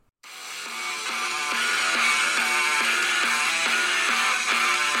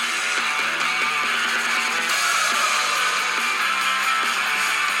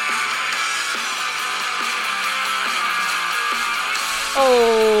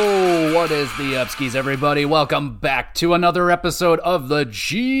What is the upskis, everybody? Welcome back to another episode of the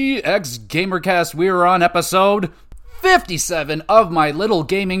GXGamerCast. We are on episode 57 of my little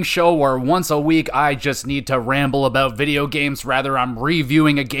gaming show where once a week I just need to ramble about video games. Rather, I'm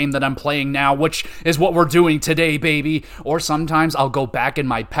reviewing a game that I'm playing now, which is what we're doing today, baby. Or sometimes I'll go back in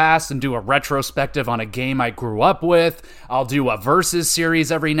my past and do a retrospective on a game I grew up with. I'll do a versus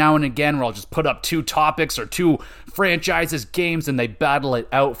series every now and again where I'll just put up two topics or two franchises, games, and they battle it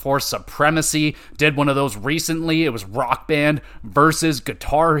out for supremacy. Did one of those recently. It was Rock Band versus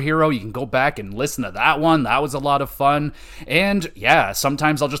Guitar Hero. You can go back and listen to that one. That was a lot of fun. And yeah,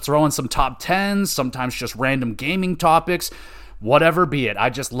 sometimes I'll just throw in some top 10s, sometimes just random gaming topics. Whatever be it, I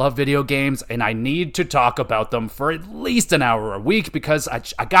just love video games, and I need to talk about them for at least an hour a week because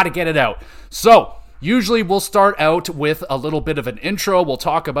I gotta get it out. So, usually we'll start out with a little bit of an intro. We'll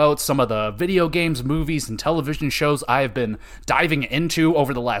talk about some of the video games, movies, and television shows I have been diving into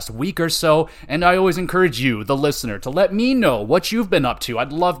over the last week or so, and I always encourage you, the listener, to let me know what you've been up to.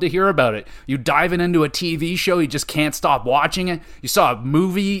 I'd love to hear about it. You diving into a TV show, you just can't stop watching it. You saw a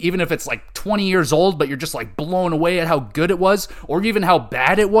movie, even if it's like 20 years old, but you're just like blown away at how good it was, or even how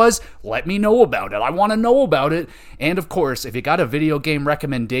bad it was. Let me know about it. I want to know about it. And of course, if you got a video game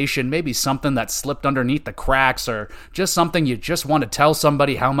recommendation, maybe something that slipped underneath the cracks, or just something you just want to tell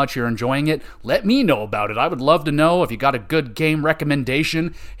somebody how much you're enjoying it, let me know about it. I would love to know. If you got a good game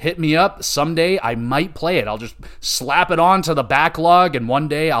recommendation, hit me up. Someday I might play it. I'll just slap it onto the backlog and one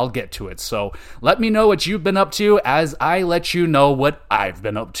day I'll get to it. So let me know what you've been up to as I let you know what I've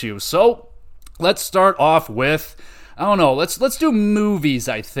been up to. So let's start off with, I don't know, let's do movies,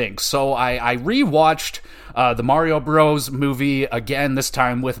 I think. So I rewatched the Mario Bros. Movie again, this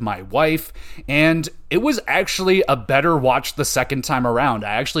time with my wife, and it was actually a better watch the second time around.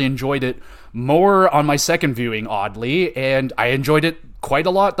 I actually enjoyed it more on my second viewing, oddly, and I enjoyed it quite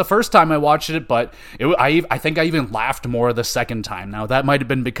a lot the first time I watched it, but I think I even laughed more the second time. Now, that might have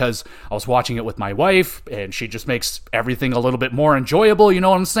been because I was watching it with my wife, and she just makes everything a little bit more enjoyable, you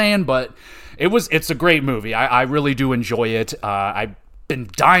know what I'm saying? But it's a great movie. I really do enjoy it. I've been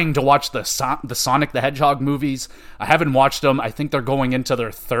dying to watch the Sonic the Hedgehog movies. I haven't watched them. I think they're going into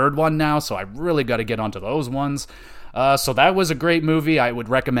their third one now, so I really got to get onto those ones. So that was a great movie. I would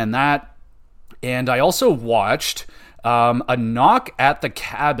recommend that. And I also watched A Knock at the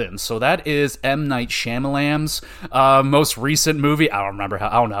Cabin. So that is M. Night Shyamalan's most recent movie. I don't know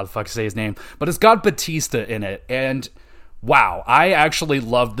how the fuck to say his name, but it's got Batista in it. And wow, I actually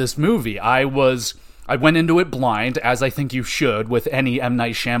loved this movie. I went into it blind, as I think you should with any M.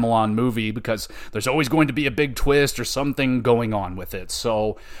 Night Shyamalan movie, because there's always going to be a big twist or something going on with it.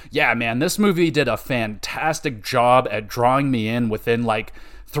 So, yeah, man, this movie did a fantastic job at drawing me in. Within,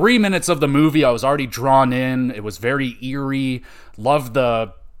 3 minutes of the movie, I was already drawn in. It was very eerie.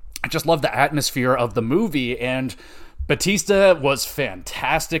 I just love the atmosphere of the movie, and Batista was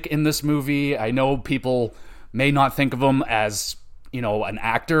fantastic in this movie. I know people may not think of him as, an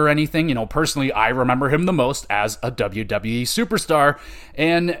actor or anything. Personally, I remember him the most as a WWE superstar.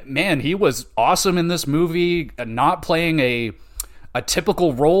 And man, he was awesome in this movie, not playing a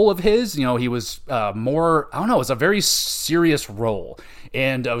typical role of his. He was more, I don't know, it was a very serious role.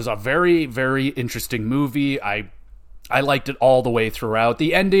 And it was a very, very interesting movie. I liked it all the way throughout.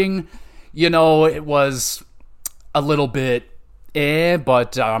 The ending, it was a little bit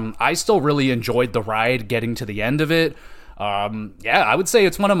but I still really enjoyed the ride getting to the end of it. I would say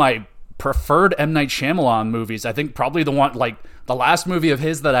it's one of my preferred M. Night Shyamalan movies. I think probably the one, the last movie of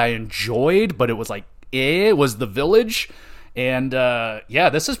his that I enjoyed, but it was was The Village. And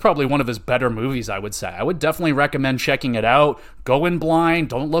this is probably one of his better movies, I would say. I would definitely recommend checking it out. Go in blind,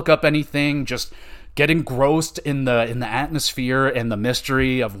 don't look up anything, just get engrossed in the atmosphere and the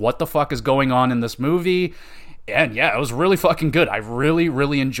mystery of what the fuck is going on in this movie. And yeah, it was really fucking good. I really,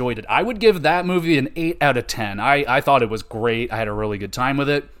 really enjoyed it. I would give that movie an 8 out of 10. I thought it was great. I had a really good time with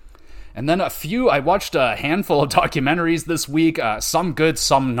it. And then I watched a handful of documentaries this week. Some good,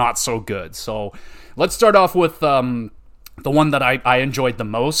 some not so good. So let's start off with the one that I enjoyed the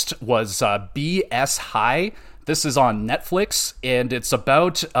most was BS High. This is on Netflix, and it's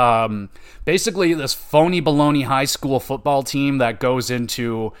about basically this phony baloney high school football team that goes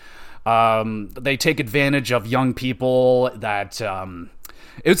into... they take advantage of young people that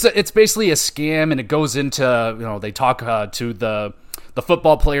it's basically a scam, and it goes into, they talk to the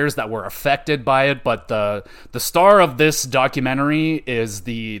football players that were affected by it, but the star of this documentary is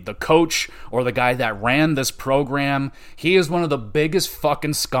the coach, or the guy that ran this program. He is one of the biggest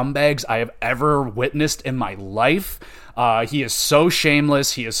fucking scumbags I have ever witnessed in my life. He is so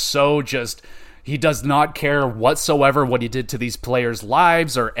shameless. He is so just He does not care whatsoever what he did to these players'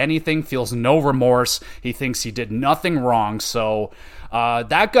 lives or anything, feels no remorse. He thinks he did nothing wrong. So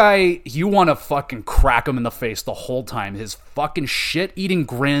that guy, you want to fucking crack him in the face the whole time. His fucking shit-eating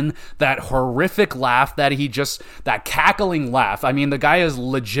grin, that horrific laugh that that cackling laugh. I mean, the guy is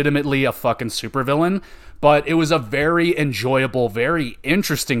legitimately a fucking supervillain. But it was a very enjoyable, very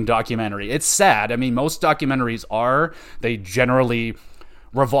interesting documentary. It's sad. I mean, most documentaries they generally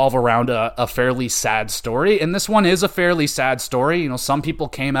revolve around a fairly sad story, and this one is a fairly sad story. You know, some people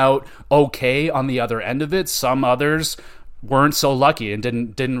came out okay on the other end of it, some others weren't so lucky and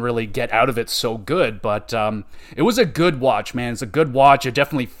didn't really get out of it so good, but it was a good watch, man. It's a good watch. It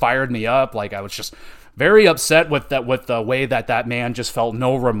definitely fired me up. Like, I was just very upset with the way that man just felt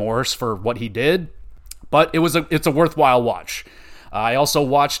no remorse for what he did, but it's a worthwhile watch. I also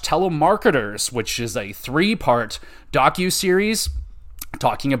watched Telemarketers, which is a 3-part docu-series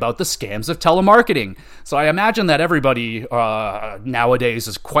talking about the scams of telemarketing. So I imagine that everybody nowadays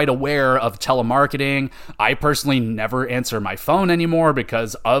is quite aware of telemarketing. I personally never answer my phone anymore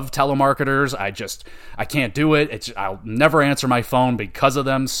because of telemarketers. I can't do it. I'll never answer my phone because of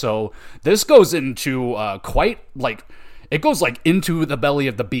them. So this goes into it goes into the belly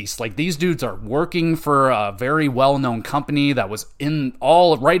of the beast. Like, these dudes are working for a very well-known company that was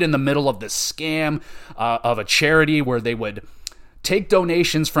right in the middle of this scam of a charity where they would take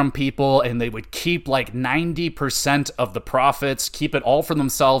donations from people and they would keep 90% of the profits, keep it all for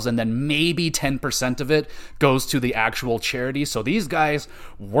themselves, and then maybe 10% of it goes to the actual charity. So these guys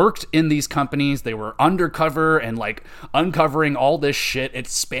worked in these companies. They were undercover and uncovering all this shit. It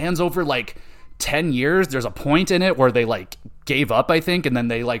spans over 10 years. There's a point in it where they gave up, I think, and then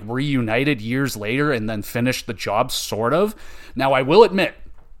they reunited years later and then finished the job, sort of. Now, I will admit,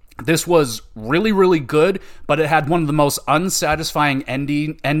 this was really, really good, but it had one of the most unsatisfying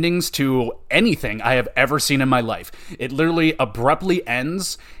endings to anything I have ever seen in my life. It literally abruptly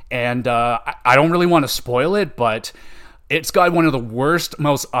ends, and I don't really want to spoil it, but it's got one of the worst,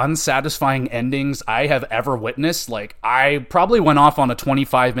 most unsatisfying endings I have ever witnessed. I probably went off on a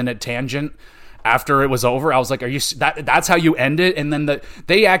 25-minute tangent after it was over. I was like, that's how you end it? And then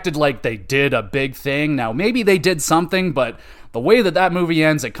they acted like they did a big thing. Now, maybe they did something, but the way that movie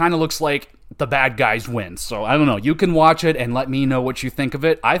ends, it kind of looks like the bad guys win. So, I don't know. You can watch it and let me know what you think of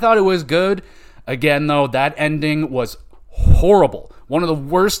it. I thought it was good. Again, though, that ending was horrible. One of the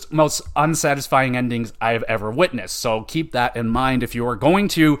worst, most unsatisfying endings I have ever witnessed. So, keep that in mind if you are going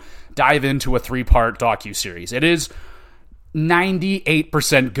to dive into a 3-part docuseries. It is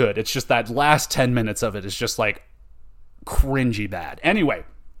 98% good. It's just that last 10 minutes of it is just cringy bad. Anyway,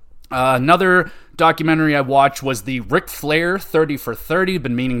 another documentary I watched was the Ric Flair 30 for 30.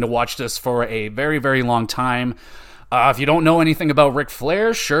 Been meaning to watch this for a very, very long time. If you don't know anything about Ric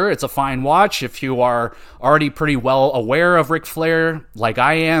Flair, sure, it's a fine watch. If you are already pretty well aware of Ric Flair, like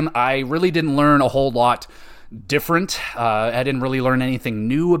I am, I really didn't learn a whole lot different. I didn't really learn anything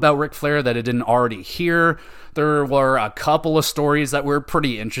new about Ric Flair that I didn't already hear. There were a couple of stories that were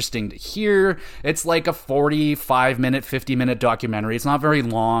pretty interesting to hear. It's like a 45-minute, 50-minute documentary. It's not very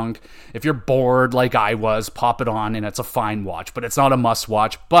long. If you're bored like I was, pop it on, and it's a fine watch, but it's not a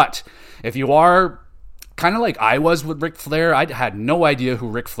must-watch. But if you are kind of like I was with Ric Flair, I had no idea who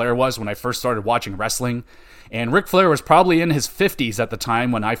Ric Flair was when I first started watching wrestling. And Ric Flair was probably in his 50s at the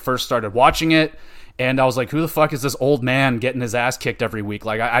time when I first started watching it. And I was like, who the fuck is this old man getting his ass kicked every week?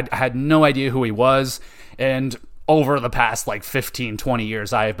 I had no idea who he was. And over the past 15, 20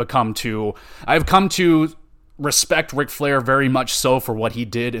 years, I've come to respect Ric Flair very much so for what he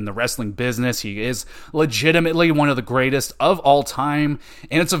did in the wrestling business. He is legitimately one of the greatest of all time.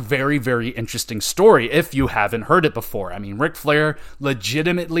 And it's a very, very interesting story if you haven't heard it before. I mean, Ric Flair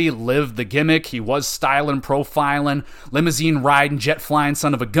legitimately lived the gimmick. He was styling, profiling, limousine riding, jet flying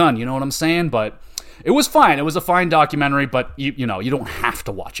son of a gun. You know what I'm saying? But it was fine. It was a fine documentary, but you don't have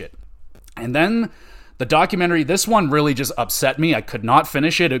to watch it. And then the documentary, this one really just upset me. I could not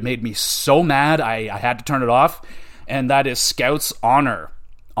finish it. It made me so mad. I had to turn it off. And that is Scouts Honor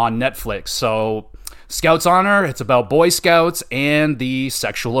on Netflix. So Scouts Honor, it's about Boy Scouts and the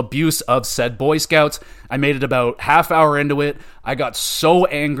sexual abuse of said Boy Scouts. I made it about half hour into it. I got so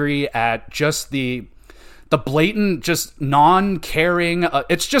angry at just the blatant, just non-caring.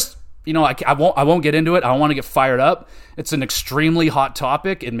 It's just, I won't get into it. I don't want to get fired up. It's an extremely hot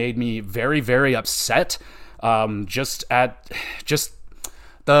topic. It made me very, very upset. What's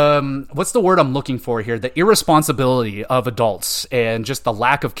the word I'm looking for here? The irresponsibility of adults and just the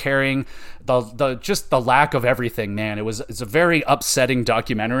lack of caring, the lack of everything, man. It's a very upsetting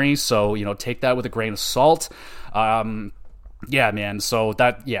documentary. So, take that with a grain of salt. Yeah, man. So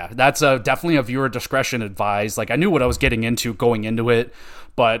that's definitely a viewer discretion advised. Like, I knew what I was getting into going into it,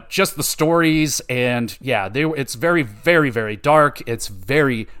 but just the stories and it's very, very, very dark. It's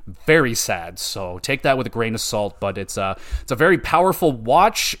very, very sad. So take that with a grain of salt. But it's a very powerful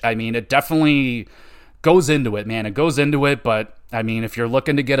watch. I mean, it definitely goes into it, man. It goes into it, but I mean, if you're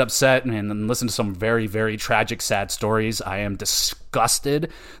looking to get upset and listen to some very, very tragic, sad stories, I am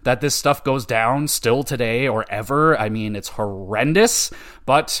disgusted that this stuff goes down still today or ever. I mean, it's horrendous,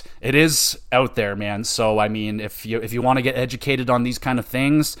 but it is out there, man. So, I mean, if you want to get educated on these kind of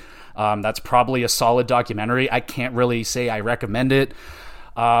things, that's probably a solid documentary. I can't really say I recommend it.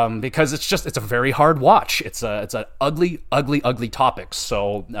 Because it's a very hard watch. It's an ugly, ugly, ugly topic.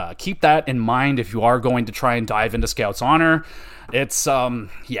 So keep that in mind if you are going to try and dive into Scout's Honor. It's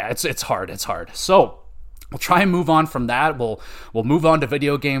hard. It's hard. So we'll try and move on from that. We'll move on to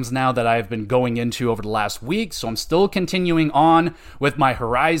video games now that I've been going into over the last week. So I'm still continuing on with my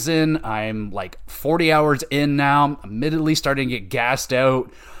Horizon. I'm like 40 hours in now. I'm admittedly starting to get gassed out.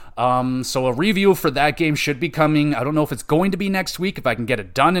 So a review for that game should be coming. I don't know if it's going to be next week. If I can get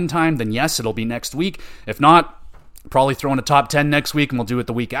it done in time, then yes, it'll be next week. If not, probably throw in a top 10 next week, and we'll do it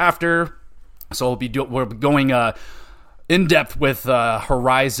the week after. So we'll be going in depth with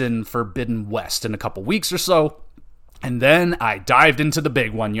Horizon Forbidden West in a couple weeks or so. And then I dived into the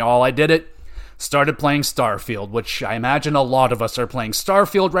big one, y'all. I did it. Started playing Starfield, which I imagine a lot of us are playing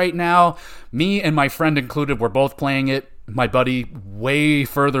Starfield right now. Me and my friend included, we're both playing it. My buddy, way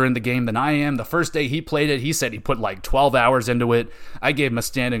further in the game than I am. The first day he played it, he said he put like 12 hours into it. I gave him a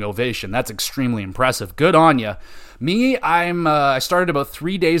standing ovation. That's extremely impressive. Good on ya. Me, I started about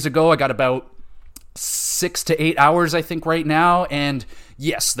 3 days ago. I got about 6 to 8 hours, I think, right now. And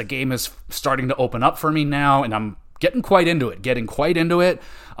yes, the game is starting to open up for me now, and I'm getting quite into it.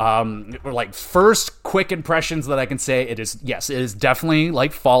 Like, first quick impressions that I can say, it is definitely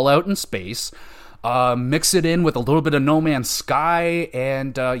like Fallout in space. Mix it in with a little bit of No Man's Sky,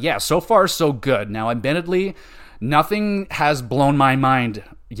 and so far so good. Now, admittedly, nothing has blown my mind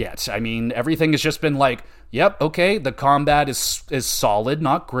yet. I mean, everything has just been like, yep, okay, the combat is solid,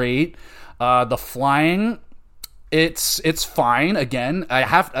 not great. The flying, it's fine. Again,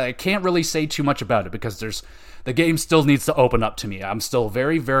 I can't really say too much about it because the game still needs to open up to me. I'm still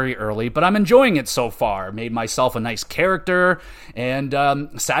very, very early, but I'm enjoying it so far. Made myself a nice character, and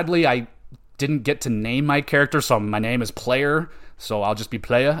sadly, I didn't get to name my character, so my name is Player, so I'll just be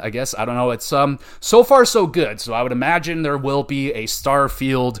Playa, I guess. I don't know. It's so far so good. So I would imagine there will be a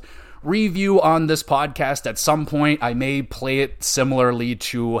Starfield review on this podcast at some point. I may play it similarly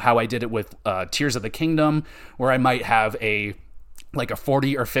to how I did it with Tears of the Kingdom, where I might have a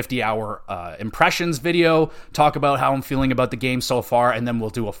 40 or 50 hour impressions video, talk about how I'm feeling about the game so far, and then we'll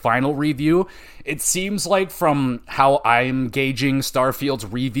do a final review. It seems like, from how I'm gauging Starfield's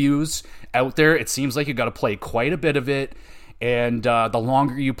reviews out there, it seems like you got to play quite a bit of it, and the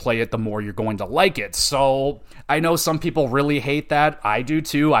longer you play it, the more you're going to like it. So I know some people really hate that. I do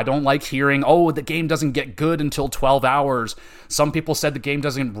too. I don't like hearing, oh, the game doesn't get good until 12 hours. Some people said the game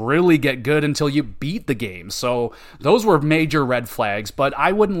doesn't really get good until you beat the game. So those were major red flags, but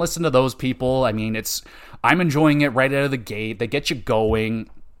I wouldn't listen to those people. I mean, I'm enjoying it right out of the gate. They get you going.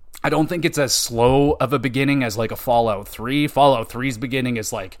 I don't think it's as slow of a beginning as like a Fallout 3. Fallout 3's beginning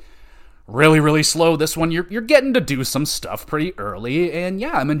is like really, really slow. This one, you're getting to do some stuff pretty early, and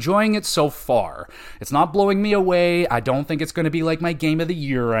yeah, I'm enjoying it so far. It's not blowing me away. I don't think it's going to be like my game of the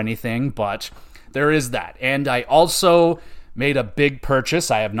year or anything, but there is that. And I also made a big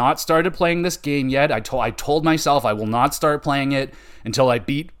purchase. I have not started playing this game yet. I told myself I will not start playing it until I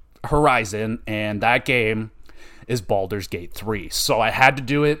beat Horizon, and that game is Baldur's Gate 3. So I had to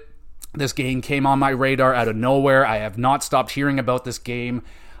do it. This game came on my radar out of nowhere. I have not stopped hearing about this game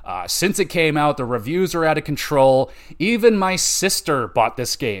since it came out. The reviews are out of control. Even my sister bought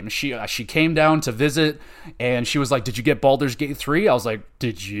this game. She came down to visit, and she was like, "Did you get Baldur's Gate 3?" I was like,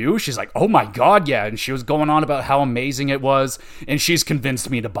 "Did you?" She's like, "Oh my god, yeah." And she was going on about how amazing it was, and she's convinced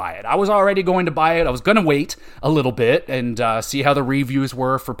me to buy it. I was already going to buy it. I was going to wait a little bit and see how the reviews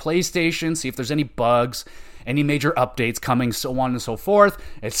were for PlayStation, see if there's any bugs, any major updates coming, so on and so forth.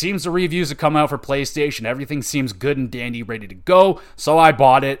 It seems the reviews have come out for PlayStation. Everything seems good and dandy, ready to go. So I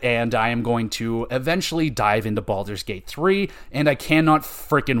bought it, and I am going to eventually dive into Baldur's Gate 3, and I cannot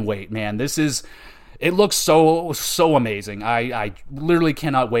freaking wait, man. It looks so amazing. I literally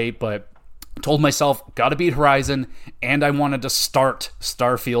cannot wait, but told myself, gotta beat Horizon, and I wanted to start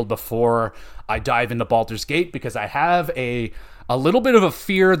Starfield before I dive into Baldur's Gate, because I have a little bit of a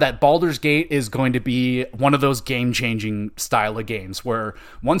fear that Baldur's Gate is going to be one of those game-changing style of games where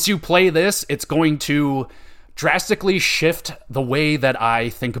once you play this, it's going to drastically shift the way that I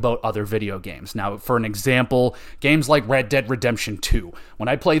think about other video games. Now, for an example, games like Red Dead Redemption 2. When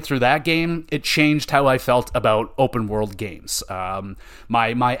I played through that game, it changed how I felt about open world games.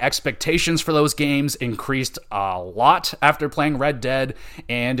 My expectations for those games increased a lot after playing Red Dead,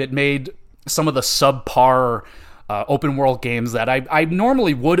 and it made some of the subpar open world games that I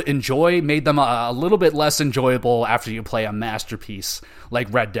normally would enjoy, made them a little bit less enjoyable after you play a masterpiece like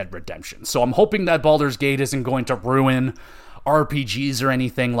Red Dead Redemption. So I'm hoping that Baldur's Gate isn't going to ruin RPGs or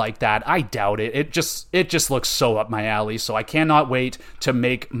anything like that. I doubt it. It just looks so up my alley. So I cannot wait to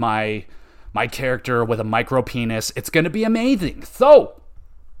make my character with a micro penis. It's going to be amazing. So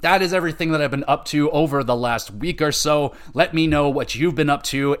that is everything that I've been up to over the last week or so. Let me know what you've been up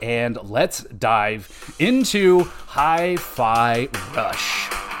to, and let's dive into Hi-Fi Rush.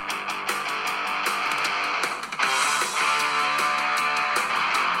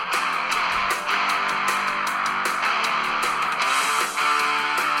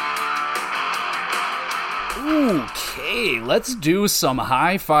 Okay, let's do some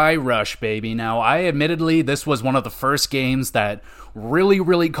Hi-Fi Rush, baby. Now, this was one of the first games that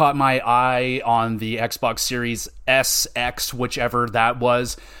really caught my eye on the Xbox Series S, X, whichever that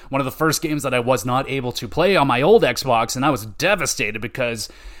was. One of the first games that I was not able to play on my old Xbox, and I was devastated because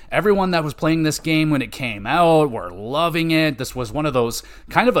everyone that was playing this game when it came out were loving it. This was one of those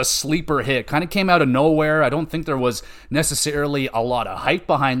kind of a sleeper hit, kind of came out of nowhere. I don't think there was necessarily a lot of hype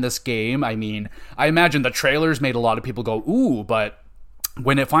behind this game. I mean, I imagine the trailers made a lot of people go, ooh, but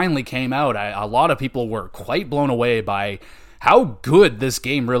when it finally came out, a lot of people were quite blown away by how good this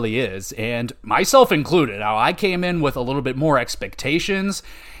game really is, and myself included. Now, I came in with a little bit more expectations,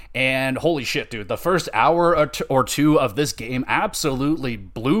 and holy shit, dude, the first hour or two of this game absolutely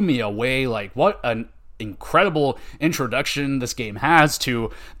blew me away. Like, what an incredible introduction this game has to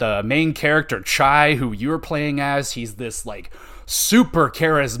the main character, Chai, who you're playing as. He's this, like, super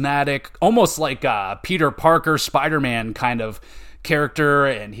charismatic, almost like Peter Parker, Spider-Man kind of character,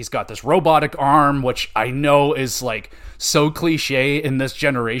 and he's got this robotic arm, which I know is, like, so cliche in this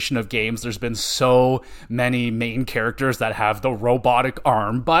generation of games. There's been so many main characters that have the robotic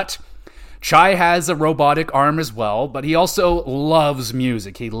arm, but Chai has a robotic arm as well, but he also loves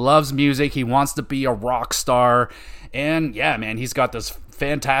music. He loves music. He wants to be a rock star, and yeah, man, he's got this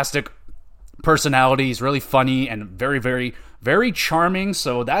fantastic personality. He's really funny and very charming,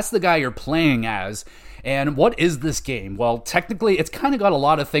 so that's the guy you're playing as. And what is this game? Well, technically, it's kind of got a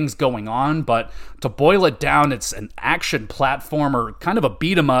lot of things going on, but to boil it down, it's an action platformer, kind of a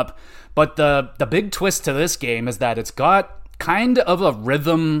beat-em-up. But the big twist to this game is that it's got kind of a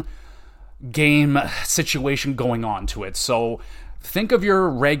rhythm game situation going on to it. So think of your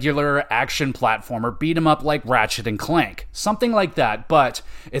regular action platformer, beat 'em up like Ratchet and Clank, something like that, but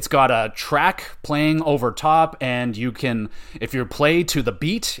it's got a track playing over top, and you can, if you play to the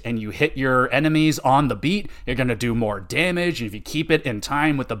beat and you hit your enemies on the beat, you're going to do more damage. If you keep it in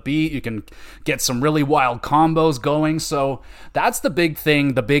time with the beat, you can get some really wild combos going. So that's the big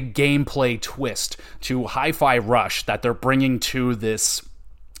thing, the big gameplay twist to Hi-Fi Rush that they're bringing to this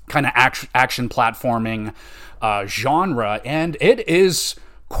kind of action platforming genre, and it is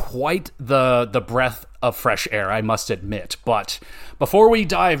quite the breath of fresh air, I must admit. But before we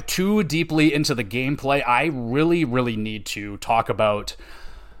dive too deeply into the gameplay, I really need to talk about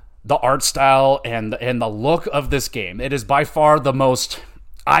the art style and the look of this game. It is by far the most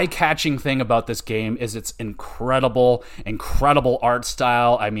eye-catching thing about this game is its incredible art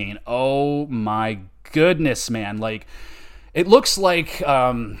style. I mean, oh my goodness, man. Like, it looks like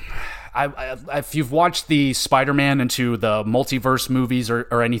if you've watched the Spider-Man into the multiverse movies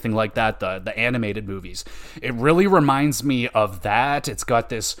or anything like that, the animated movies, it really reminds me of that. It's got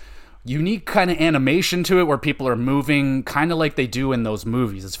this unique kind of animation to it where people are moving kind of like they do in those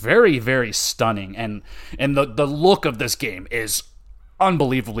movies. It's very stunning, and the look of this game is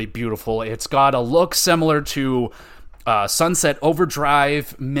unbelievably beautiful. It's got a look similar to Sunset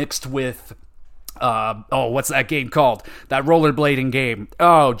Overdrive mixed with what's that game called? That rollerblading game.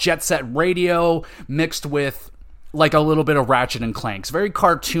 Oh, Jet Set Radio mixed with like a little bit of Ratchet and Clank. It's very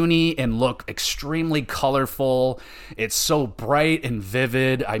cartoony and look extremely colorful. It's so bright and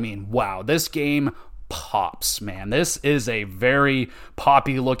vivid. I mean, wow, this game pops, man. This is a very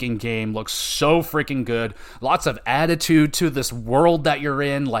poppy looking game. Looks so freaking good. Lots of attitude to this world that you're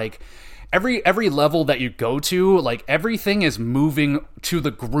in. Like, every level that you go to, like, everything is moving to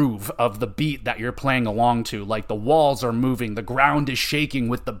the groove of the beat that you're playing along to. Like, the walls are moving, the ground is shaking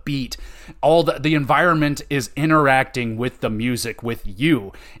with the beat, all the environment is interacting with the music, with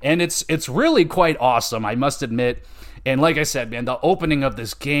you, and it's really quite awesome, I must admit. And like I said, man, the opening of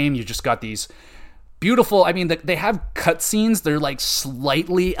this game, you just got these beautiful. I mean, they have cutscenes. They're like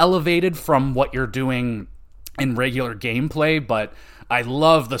slightly elevated from what you're doing in regular gameplay, but I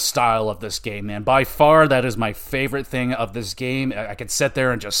love the style of this game, man. By far, that is my favorite thing of this game. I could sit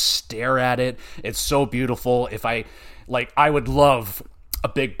there and just stare at it. It's so beautiful. I would love a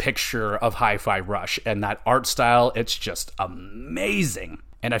big picture of Hi-Fi Rush, and that art style, it's just amazing.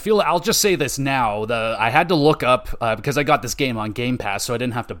 And I'll just say this now, I had to look up, because I got this game on Game Pass, so I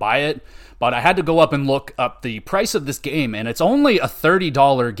didn't have to buy it, but I had to go up and look up the price of this game, and it's only a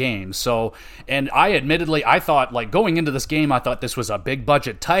 $30 game. So, and I thought, like, going into this game, I thought this was a big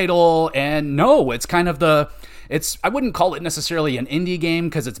budget title, and no, it's kind of I wouldn't call it necessarily an indie game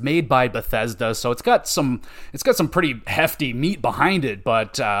because it's made by Bethesda, so it's got some pretty hefty meat behind it,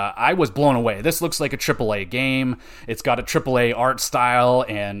 but I was blown away. This looks like a AAA game. It's got a AAA art style,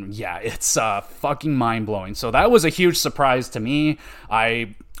 and yeah, it's fucking mind-blowing. So that was a huge surprise to me.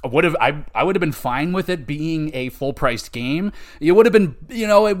 I would have been fine with it being a full-priced game. It would have been,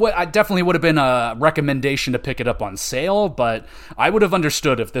 I definitely would have been a recommendation to pick it up on sale, but I would have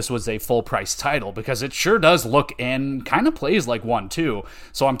understood if this was a full-price title, because it sure does look and kind of plays like one, too.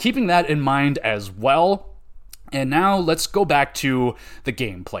 So I'm keeping that in mind as well. And now let's go back to the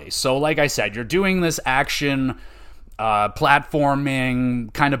gameplay. So like I said, you're doing this action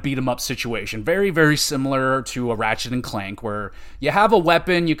platforming kind of beat 'em up situation, very, very similar to a Ratchet and Clank, where you have a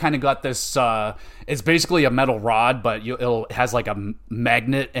weapon, you kind of got this, it's basically a metal rod, but it has like a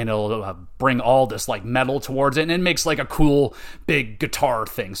magnet, and it'll bring all this like metal towards it, and it makes like a cool big guitar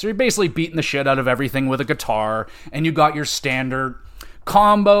thing. So you're basically beating the shit out of everything with a guitar, and you got your standard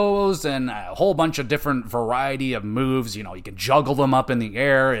combos and a whole bunch of different variety of moves. You can juggle them up in the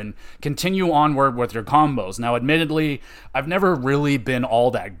air and continue onward with your combos. Now, admittedly, I've never really been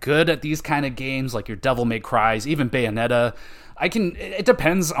all that good at these kind of games, like your Devil May Cry's, even Bayonetta. It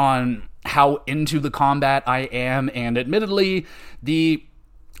depends on how into the combat I am, and admittedly, the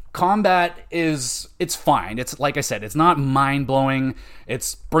combat it's fine. It's like I said, it's not mind-blowing.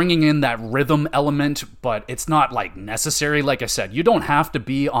 It's bringing in that rhythm element, but it's not like necessary. Like I said, you don't have to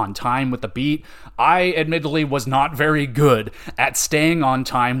be on time with the beat. I admittedly was not very good at staying on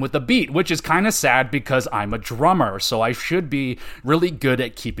time with the beat, which is kind of sad because I'm a drummer, so I should be really good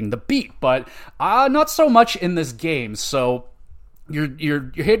at keeping the beat, but not so much in this game. So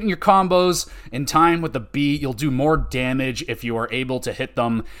You're hitting your combos in time with the beat. You'll do more damage if you are able to hit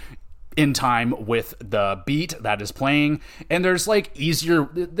them in time with the beat that is playing. And there's like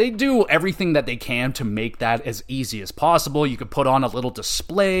they do everything that they can to make that as easy as possible. You could put on a little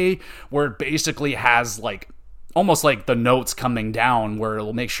display where it basically has like almost like the notes coming down, where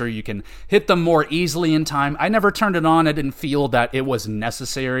it'll make sure you can hit them more easily in time. I never turned it on. I didn't feel that it was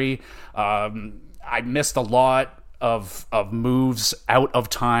necessary. I missed a lot of moves out of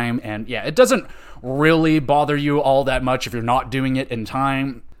time, and yeah, it doesn't really bother you all that much if you're not doing it in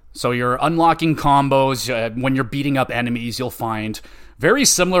time. So you're unlocking combos when you're beating up enemies. You'll find very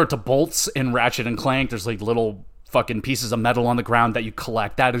similar to bolts in Ratchet and Clank. There's like little fucking pieces of metal on the ground that you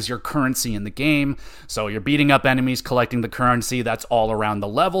collect. That is your currency in the game. So you're beating up enemies, collecting the currency. That's all around the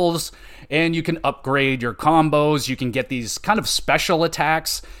levels. And you can upgrade your combos. You can get these kind of special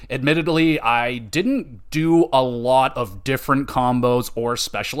attacks. Admittedly, I didn't do a lot of different combos or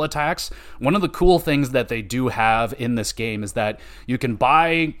special attacks. One of the cool things that they do have in this game is that you can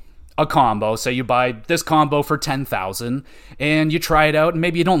buy a combo. Say you buy this combo for 10,000 and you try it out and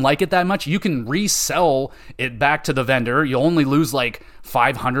maybe you don't like it that much, you can resell it back to the vendor. You only lose like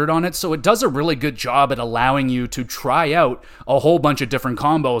 500 on it, so it does a really good job at allowing you to try out a whole bunch of different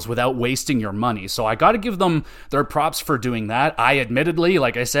combos without wasting your money. So I got to give them their props for doing that. I admittedly,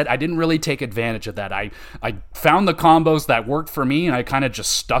 like I said, I didn't really take advantage of that. I found the combos that worked for me and I kind of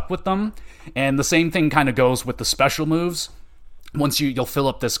just stuck with them. And the same thing kind of goes with the special moves. Once you'll fill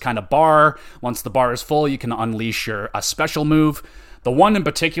up this kind of bar. Once the bar is full, you can unleash a special move. The one in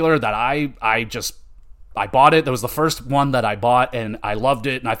particular that I bought it. That was the first one that I bought, and I loved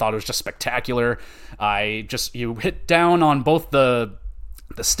it, and I thought it was just spectacular. You hit down on both the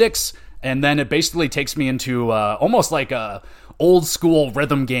sticks, and then it basically takes me into almost like a old school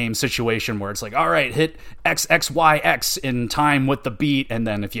rhythm game situation where it's like, all right, hit X, X, Y, X in time with the beat, and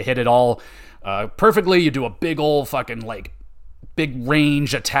then if you hit it all perfectly, you do a big old fucking like big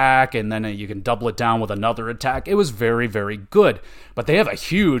range attack, and then you can double it down with another attack. It was very, very good. But they have a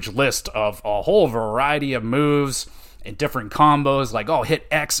huge list of a whole variety of moves. and different combos, like, oh, hit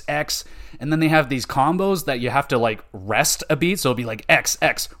X, X. And then they have these combos that you have to, like, rest a beat. So it'll be like X,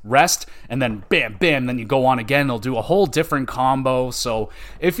 X, rest, and then bam, bam, then you go on again. They'll do a whole different combo. So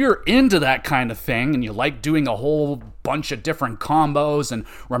if you're into that kind of thing and you like doing a whole bunch of different combos and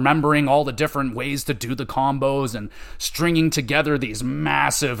remembering all the different ways to do the combos and stringing together these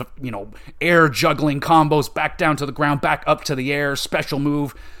massive, air juggling combos back down to the ground, back up to the air, special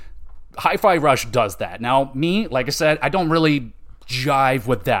move, Hi-Fi Rush does that. Now, me, like I said, I don't really jive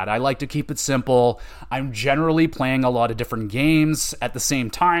with that. I like to keep it simple. I'm generally playing a lot of different games at the same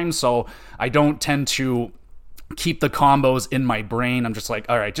time, so I don't tend to keep the combos in my brain. I'm just like,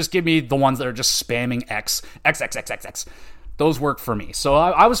 all right, just give me the ones that are just spamming X, X, X, X, X, X. Those work for me. So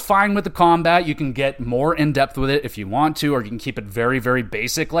I was fine with the combat. You can get more in-depth with it if you want to, or you can keep it very, very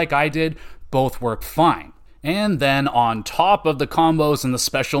basic like I did. Both work fine. And then on top of the combos and the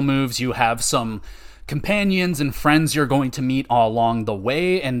special moves, you have some companions and friends you're going to meet all along the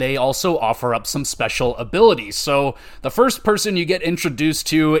way, and they also offer up some special abilities. So the first person you get introduced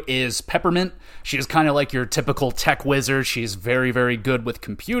to is Peppermint. She's kind of like your typical tech wizard. She's very, very good with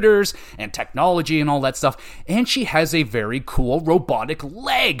computers and technology and all that stuff, and she has a very cool robotic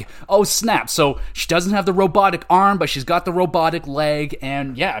leg. Oh, snap. So she doesn't have the robotic arm, but she's got the robotic leg,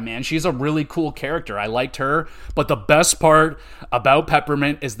 and yeah, man, she's a really cool character. I liked her, but the best part about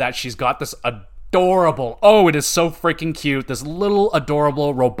Peppermint is that she's got this adorable, it is so freaking cute, this little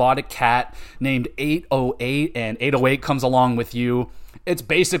adorable robotic cat named 808, and 808 comes along with you. It's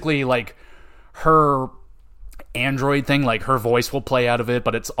basically like her android thing, like her voice will play out of it,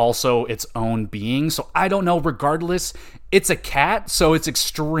 but it's also its own being. So I don't know, regardless, it's a cat, so it's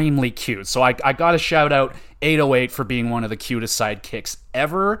extremely cute. So I gotta shout out 808 for being one of the cutest sidekicks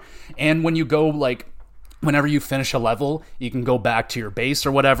ever. And when you go, like, whenever you finish a level, you can go back to your base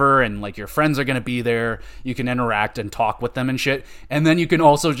or whatever, and like your friends are going to be there. You can interact and talk with them and shit. And then you can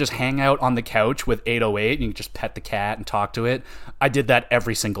also just hang out on the couch with 808 and you can just pet the cat and talk to it. I did that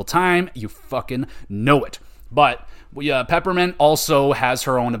every single time. You fucking know it. But Peppermint also has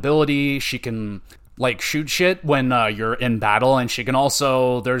her own ability. She can like shoot shit when you're in battle, and she can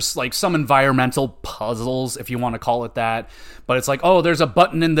also, there's like some environmental puzzles, if you want to call it that, but it's like, oh, there's a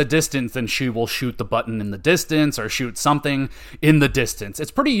button in the distance, and she will shoot the button in the distance or shoot something in the distance.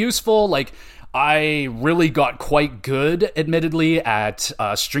 It's pretty useful. Like, I really got quite good, admittedly, at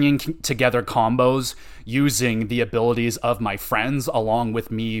stringing together combos using the abilities of my friends along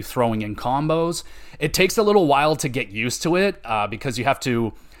with me throwing in combos. It takes a little while to get used to it because you have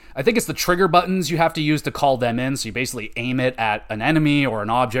to, I think it's the trigger buttons you have to use to call them in. So you basically aim it at an enemy or an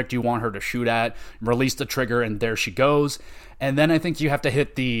object you want her to shoot at, release the trigger, and there she goes. And then I think you have to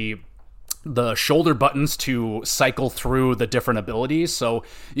hit the shoulder buttons to cycle through the different abilities. So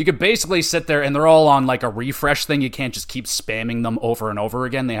you could basically sit there, and they're all on like a refresh thing. You can't just keep spamming them over and over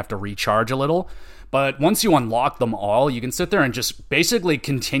again. They have to recharge a little. But once you unlock them all, you can sit there and just basically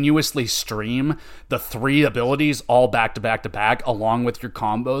continuously stream the 3 abilities all back to back to back along with your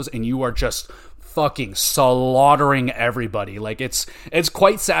combos, and you are just fucking slaughtering everybody. Like, it's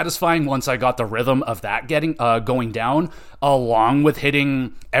quite satisfying once I got the rhythm of that going down, along with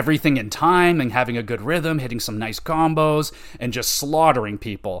hitting everything in time and having a good rhythm, hitting some nice combos, and just slaughtering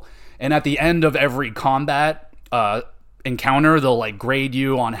people. And at the end of every combat encounter, they'll like grade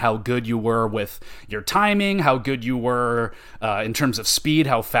you on how good you were with your timing, how good you were in terms of speed,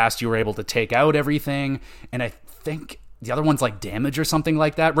 how fast you were able to take out everything, and I think the other one's like damage or something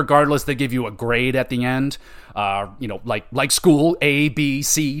like that. Regardless, they give you a grade at the end, like school, A, B,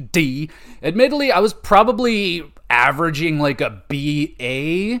 C, D. Admittedly, I was probably averaging like a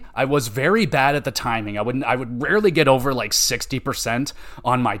B/A. I was very bad at the timing. I would rarely get over like 60%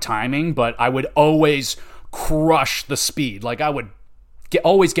 on my timing, but I would always crush the speed. Like, I would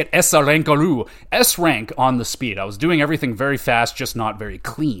always get S rank on the speed. I was doing everything very fast, just not very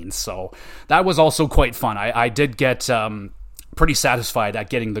clean. So that was also quite fun. I did get pretty satisfied at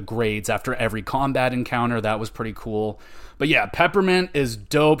getting the grades after every combat encounter. That was pretty cool. But yeah, Peppermint is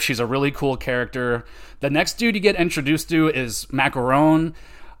dope. She's a really cool character. The next dude you get introduced to is Macaron.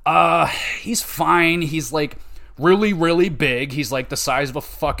 He's fine. He's like really, really big. He's like the size of a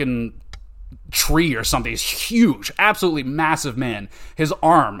fucking tree or something. He's huge, absolutely massive man. His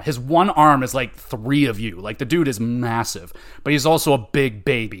one arm is like 3 of you. Like, the dude is massive, but he's also a big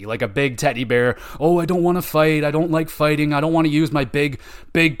baby, like a big teddy bear. Oh, I don't want to fight. I don't like fighting. I don't want to use my big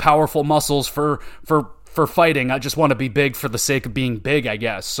powerful muscles for fighting. I just want to be big for the sake of being big, I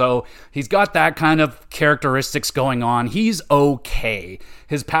guess. So he's got that kind of characteristics going on. He's okay.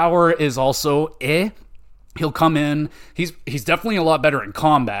 His power is also he'll come in. He's definitely a lot better in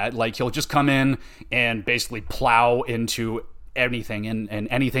combat. Like, he'll just come in and basically plow into anything, and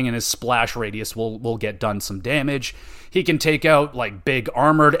anything in his splash radius will get done some damage. He can take out like big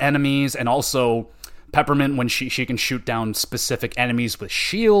armored enemies, and also Peppermint, when she can shoot down specific enemies with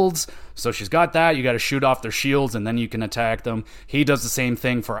shields. So she's got that. You got to shoot off their shields and then you can attack them. He does the same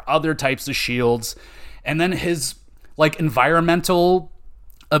thing for other types of shields. And then his like environmental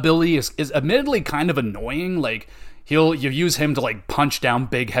ability is admittedly kind of annoying. Like, you use him to like punch down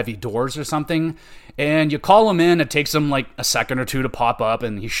big heavy doors or something, and you call him in. It takes him like a second or two to pop up,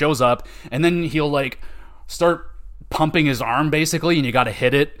 and he shows up, and then he'll like start pumping his arm basically, and you got to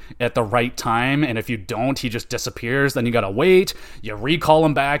hit it at the right time, and if you don't, he just disappears. Then you got to wait, you recall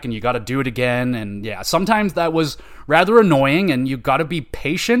him back, and you got to do it again. And yeah, sometimes that was rather annoying, and you got to be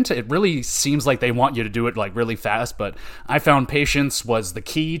patient. It really seems like they want you to do it like really fast, but I found patience was the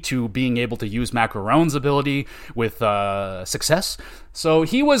key to being able to use Macaron's ability with success. So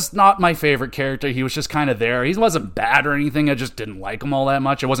he was not my favorite character. He was just kind of there. He wasn't bad or anything. I just didn't like him all that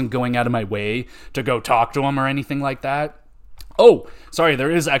much. I wasn't going out of my way to go talk to him or anything like that. Oh, sorry,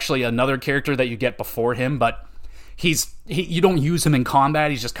 there is actually another character that you get before him, but you don't use him in combat.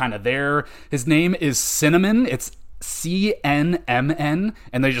 He's just kind of there. His name is Cinnamon. It's CNMN,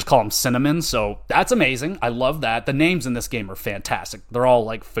 and they just call him Cinnamon, so that's amazing. I love that. The names in this game are fantastic. They're all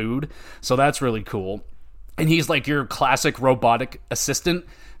like food, so that's really cool. And he's like your classic robotic assistant.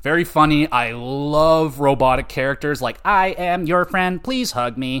 Very funny. I love robotic characters. Like, I am your friend, please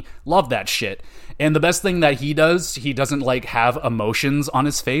hug me. Love that shit. And the best thing that he does, he doesn't like have emotions on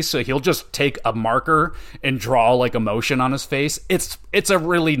his face, so he'll just take a marker and draw like emotion on his face. It's a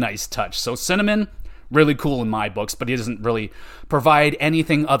really nice touch. So Cinnamon, really cool in my books, but he doesn't really provide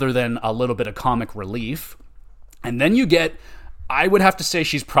anything other than a little bit of comic relief. And then you get, I would have to say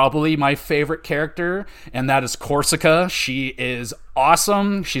she's probably my favorite character, and that is Corsica. She is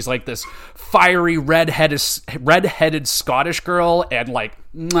awesome. She's like this fiery redheaded Scottish girl, and like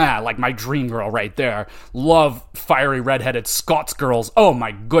my dream girl right there. Love fiery redheaded Scots girls. Oh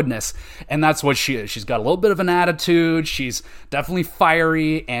my goodness. And that's what she is. She's got a little bit of an attitude. She's definitely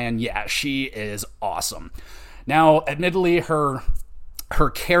fiery, and yeah, she is awesome. Now, admittedly, her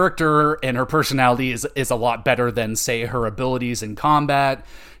character and her personality is a lot better than, say, her abilities in combat.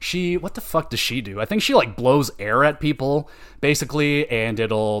 What the fuck does she do? I think she like blows air at people basically, and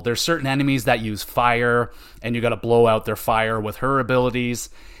there's certain enemies that use fire, and you got to blow out their fire with her abilities.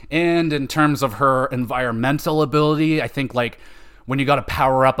 And in terms of her environmental ability, I think like when you got to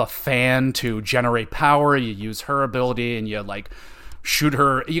power up a fan to generate power, you use her ability, and you like shoot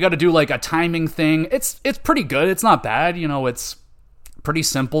her. You got to do like a timing thing. It's pretty good. It's not bad. It's pretty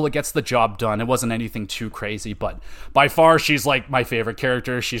simple. It gets the job done. It wasn't anything too crazy, but by far she's like my favorite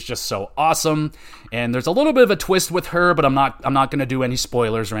character. She's just so awesome. And there's a little bit of a twist with her, but I'm not going to do any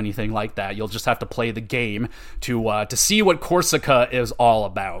spoilers or anything like that. You'll just have to play the game to see what Corsica is all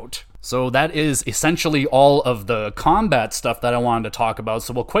about. So that is essentially all of the combat stuff that I wanted to talk about.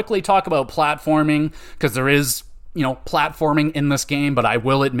 So we'll quickly talk about platforming, because there is platforming in this game, but I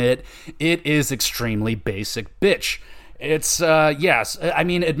will admit it is extremely basic bitch. It's, yes, I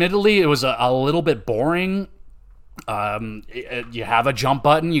mean, admittedly, it was a little bit boring. You have a jump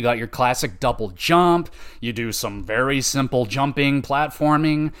button, you got your classic double jump, you do some very simple jumping,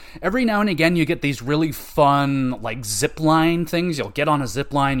 platforming. Every now and again, you get these really fun, like, zip line things. You'll get on a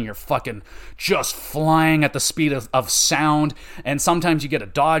zip line and you're fucking just flying at the speed of sound, and sometimes you get to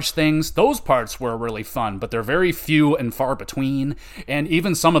dodge things. Those parts were really fun, but they're very few and far between, and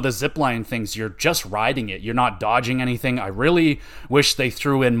even some of the zip line things, you're just riding it. You're not dodging anything. I really wish they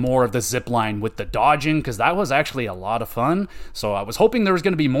threw in more of the zip line with the dodging, because that was actually a lot of fun. So I was hoping there was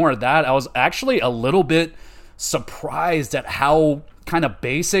going to be more of that. I was actually a little bit surprised at how kind of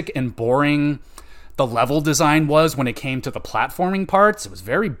basic and boring the level design was when it came to the platforming parts. It was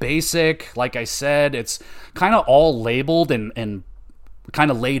very basic. Like I said, it's kind of all labeled and kind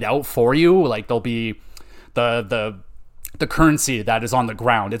of laid out for you. Like there'll be the currency that is on the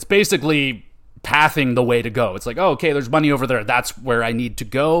ground. It's basically pathing the way to go. It's like, oh, okay, there's money over there. That's where I need to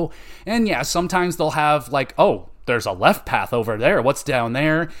go. And yeah, sometimes they'll have like, oh, there's a left path over there. What's down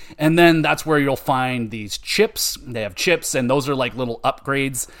there? And then that's where you'll find these chips. They have chips, and those are like little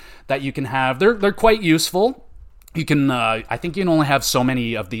upgrades that you can have. They're quite useful. You can, I think you can only have so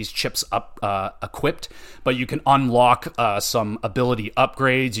many of these chips equipped, but you can unlock some ability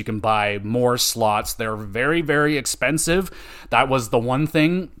upgrades. You can buy more slots. They're very, very expensive. That was the one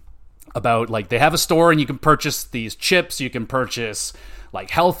thing about, like, they have a store and you can purchase these chips, you can purchase like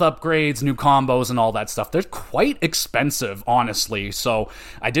health upgrades, new combos, and all that stuff. They're quite expensive, honestly, so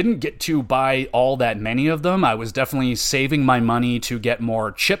I didn't get to buy all that many of them. I was definitely saving my money to get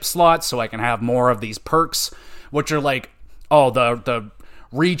more chip slots so I can have more of these perks, which are like, the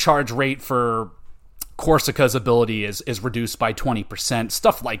recharge rate for Corsica's ability is reduced by 20%,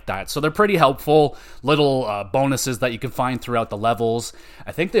 stuff like that. So they're pretty helpful little bonuses that you can find throughout the levels.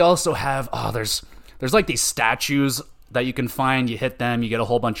 I think they also have, there's like these statues that you can find. You hit them, you get a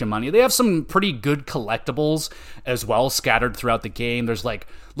whole bunch of money. They have some pretty good collectibles as well scattered throughout the game. There's like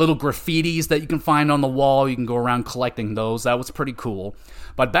little graffitis that you can find on the wall. You can go around collecting those. That was pretty cool.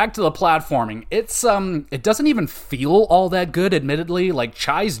 But back to the platforming. It doesn't even feel all that good, admittedly. Like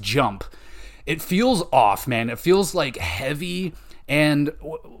Chai's jump, it feels off, man. It feels like heavy, and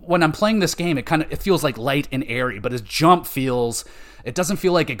when I'm playing this game, it feels like light and airy, but his jump it doesn't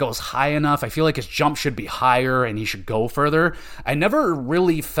feel like it goes high enough. I feel like his jump should be higher and he should go further. I never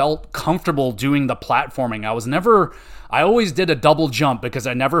really felt comfortable doing the platforming. I always did a double jump because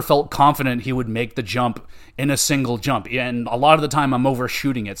I never felt confident he would make the jump in a single jump. And a lot of the time I'm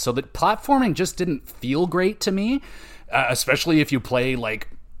overshooting it. So the platforming just didn't feel great to me, especially if you play like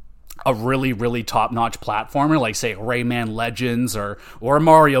a really, really top-notch platformer, like say Rayman Legends or a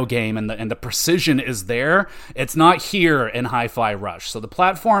Mario game, and the precision is there. It's not here in Hi-Fi Rush. So the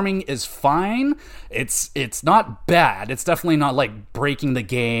platforming is fine. It's not bad. It's definitely not like breaking the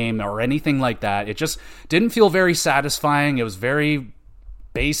game or anything like that. It just didn't feel very satisfying. It was very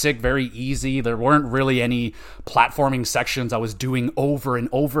basic, very easy. There weren't really any platforming sections I was doing over and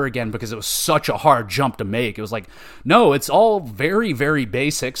over again because it was such a hard jump to make. It was like, no, it's all very, very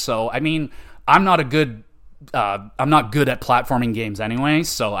basic. So, I mean, I'm not good at platforming games anyway.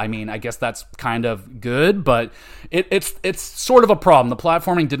 So, I mean, I guess that's kind of good, but it's sort of a problem. The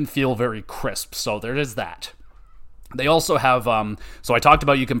platforming didn't feel very crisp. So there is that. They also have, so I talked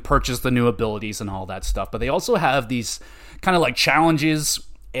about you can purchase the new abilities and all that stuff, but they also have these kind of like challenges,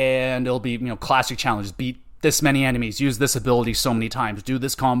 and it'll be, classic challenges. Beat this many enemies, use this ability so many times, do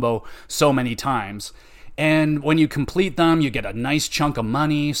this combo so many times. And when you complete them, you get a nice chunk of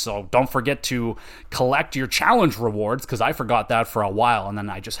money, so don't forget to collect your challenge rewards, because I forgot that for a while, and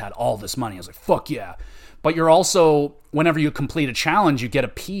then I just had all this money. I was like, fuck yeah. But you're also, whenever you complete a challenge, you get a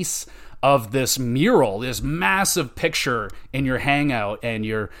piece of this mural, this massive picture in your hangout, and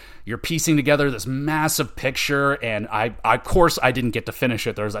you're piecing together this massive picture, and of course I didn't get to finish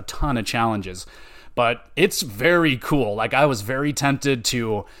it. There's a ton of challenges, but it's very cool. Like, I was very tempted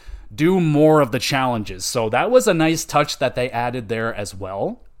to do more of the challenges, so that was a nice touch that they added there as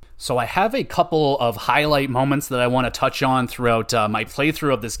well. So I have a couple of highlight moments that I want to touch on throughout my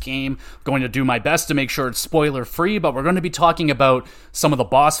playthrough of this game. I'm going to do my best to make sure it's spoiler-free, but we're going to be talking about some of the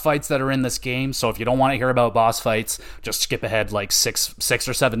boss fights that are in this game. So if you don't want to hear about boss fights, just skip ahead like six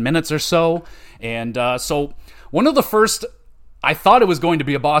or 7 minutes or so. And so one of the first, I thought it was going to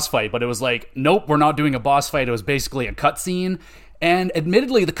be a boss fight, but it was like, nope, we're not doing a boss fight. It was basically a cutscene. And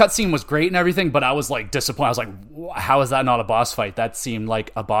admittedly, the cutscene was great and everything, but I was like disappointed. I was like, how is that not a boss fight? That seemed like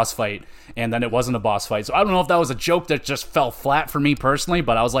a boss fight, and then it wasn't a boss fight. So I don't know if that was a joke that just fell flat for me personally,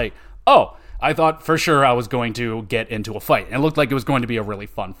 but I was like, oh, I thought for sure I was going to get into a fight. And it looked like it was going to be a really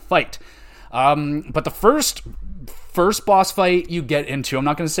fun fight. But the first boss fight you get into, I'm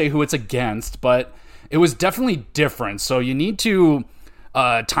not going to say who it's against, but it was definitely different. So you need to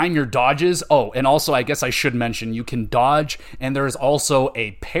time your dodges. Oh, and also I guess I should mention you can dodge, and there is also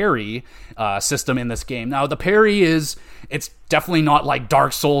a parry system in this game. Now the parry it's definitely not like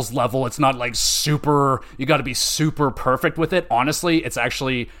Dark Souls level. It's not like super, you got to be super perfect with it. Honestly, it's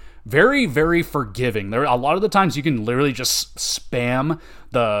actually very, very forgiving. There a lot of the times you can literally just spam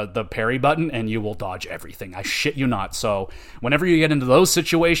the parry button and you will dodge everything. I shit you not. So whenever you get into those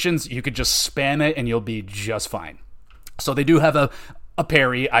situations, you could just spam it and you'll be just fine. So they do have a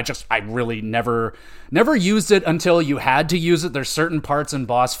parry. I really never used it until you had to use it. There's certain parts in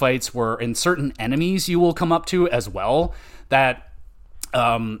boss fights where in certain enemies you will come up to as well that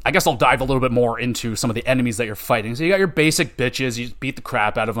I guess I'll dive a little bit more into some of the enemies that you're fighting. So you got your basic bitches, you beat the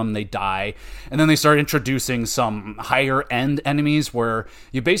crap out of them, they die, and then they start introducing some higher end enemies where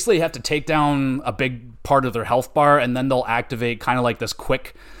you basically have to take down a big part of their health bar, and then they'll activate kind of like this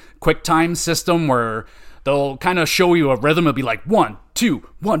quick time system where they'll kind of show you a rhythm. It'll be like 1, 2,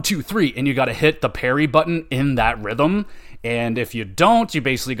 1, 2, 3, and you got to hit the parry button in that rhythm. And if you don't, you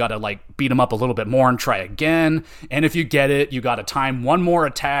basically got to like beat them up a little bit more and try again. And if you get it, you got to time one more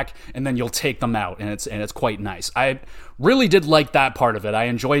attack and then you'll take them out. And it's quite nice. I really did like that part of it. I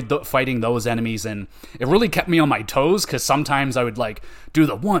enjoyed fighting those enemies, and it really kept me on my toes, because sometimes I would like do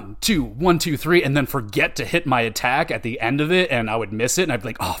the 1, 2, 1, 2, 3 and then forget to hit my attack at the end of it, and I would miss it, and I'd be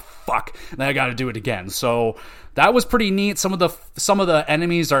like, oh fuck, and then I gotta do it again. So that was pretty neat. Some of the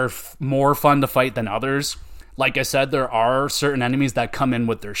enemies are more fun to fight than others. Like I said, there are certain enemies that come in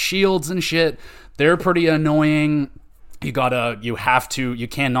with their shields and shit. They're pretty annoying. You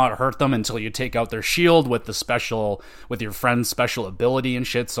cannot hurt them until you take out their shield with your friend's special ability and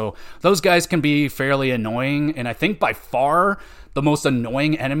shit. So those guys can be fairly annoying. And I think by far the most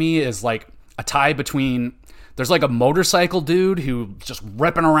annoying enemy is like a tie between, there's like a motorcycle dude who just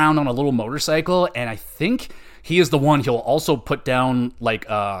ripping around on a little motorcycle. And I think he is the one he'll also put down like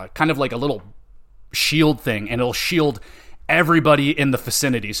kind of like a little shield thing, and it'll shield everybody in the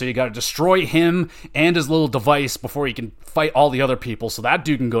vicinity. So you got to destroy him and his little device before you can fight all the other people. So that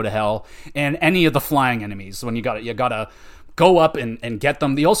dude can go to hell. And any of the flying enemies, when you got to go up and get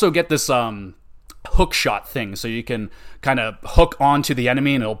them. They also get this hook shot thing, so you can kind of hook onto the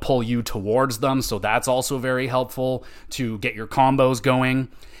enemy and it'll pull you towards them. So that's also very helpful to get your combos going.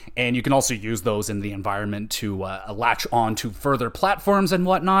 And you can also use those in the environment to latch on to further platforms and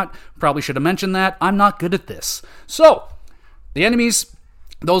whatnot. Probably should have mentioned that. I'm not good at this. So the enemies,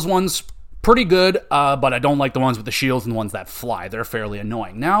 those ones, pretty good, but I don't like the ones with the shields and the ones that fly. They're fairly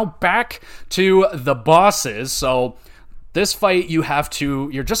annoying. Now, back to the bosses. So this fight,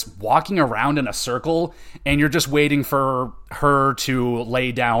 you're just walking around in a circle, and you're just waiting for her to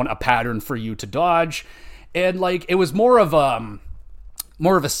lay down a pattern for you to dodge. And, like, it was more of a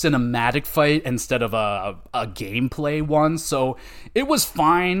cinematic fight instead of a gameplay one, so it was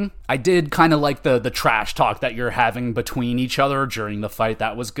fine. I did kind of like the trash talk that you're having between each other during the fight.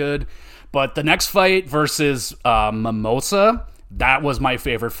 That was good. But the next fight versus Mimosa, that was my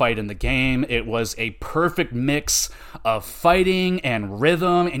favorite fight in the game. It was a perfect mix of fighting and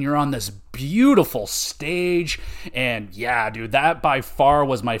rhythm, and you're on this beautiful stage. And yeah, dude, that by far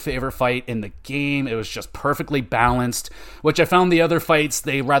was my favorite fight in the game. It was just perfectly balanced, which I found the other fights,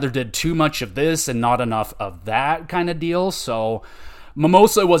 they rather did too much of this and not enough of that kind of deal. So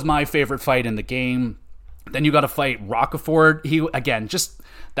Mimosa was my favorite fight in the game. Then you got to fight Rockefort. He, again, just,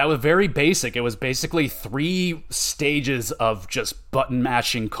 that was very basic. It was basically 3 stages of just button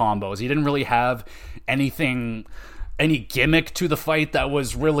mashing combos. He didn't really have any gimmick to the fight that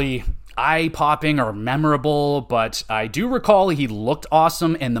was really eye-popping or memorable, but I do recall he looked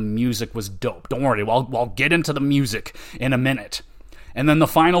awesome and the music was dope. Don't worry, I'll get into the music in a minute. And then the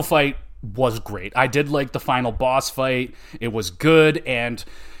final fight was great. I did like the final boss fight. It was good, and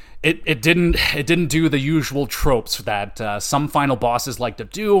It didn't do the usual tropes that some final bosses like to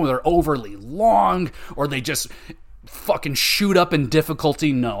do. They're overly long, or they just fucking shoot up in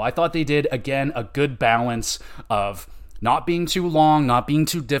difficulty. No, I thought they did, again, a good balance of not being too long, not being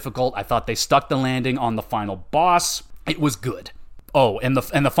too difficult. I thought they stuck the landing on the final boss. It was good. Oh, and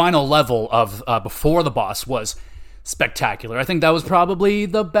the final level of before the boss was spectacular. I think that was probably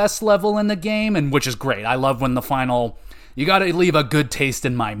the best level in the game, and which is great. I love when the final... You gotta leave a good taste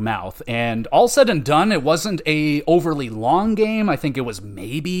in my mouth. And all said and done, it wasn't a overly long game. I think it was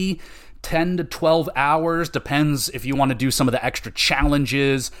maybe 10 to 12 hours. Depends if you want to do some of the extra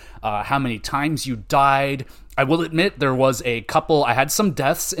challenges, how many times you died. I will admit there was a couple, I had some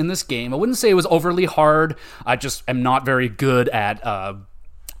deaths in this game. I wouldn't say it was overly hard. I just am not very good at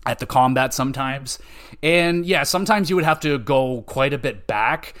the combat sometimes. And yeah, sometimes you would have to go quite a bit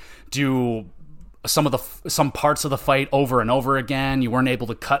back, do some parts of the fight over and over again. You weren't able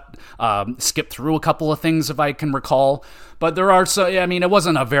to skip through a couple of things, if I can recall. But it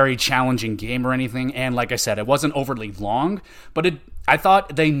wasn't a very challenging game or anything. And like I said, it wasn't overly long, but I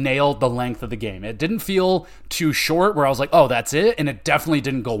thought they nailed the length of the game. It didn't feel too short where I was like, oh, that's it. And it definitely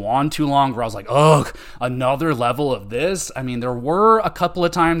didn't go on too long where I was like, ugh, another level of this. I mean, there were a couple of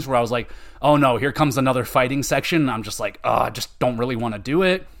times where I was like, oh no, here comes another fighting section. And I'm just like, oh, I just don't really want to do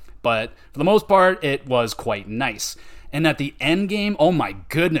it. But for the most part, it was quite nice. And at the end game, oh my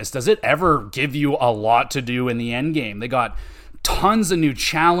goodness, does it ever give you a lot to do in the end game? They got tons of new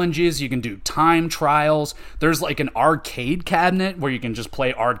challenges. You can do time trials. There's like an arcade cabinet where you can just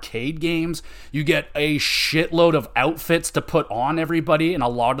play arcade games. You get a shitload of outfits to put on everybody, and a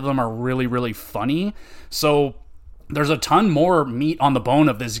lot of them are really, really funny. So there's a ton more meat on the bone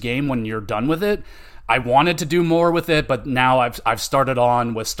of this game when you're done with it. I wanted to do more with it, but now I've started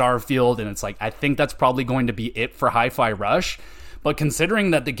on with Starfield, and it's like, I think that's probably going to be it for Hi-Fi Rush. But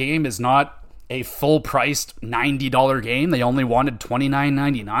considering that the game is not a full-priced $90 game. They only wanted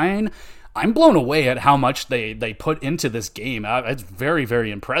 $29.99. I'm blown away at how much they put into this game. It's very,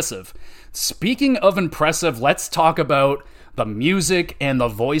 very impressive. Speaking of impressive, let's talk about the music and the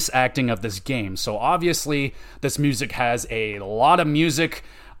voice acting of this game. So obviously, this music has a lot of music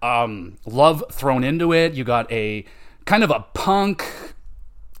love thrown into it. You got a kind of a punk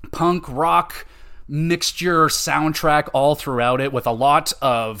rock mixture soundtrack all throughout it with a lot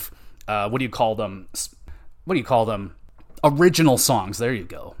of what do you call them? Original songs. There you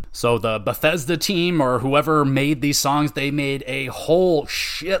go. So the Bethesda team or whoever made these songs, they made a whole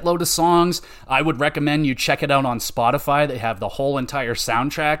shitload of songs. I would recommend you check it out on Spotify. They have the whole entire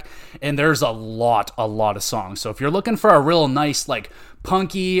soundtrack, and there's a lot of songs. So if you're looking for a real nice, like,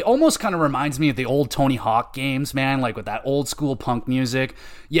 punky, almost kind of reminds me of the old Tony Hawk games, man, like with that old school punk music.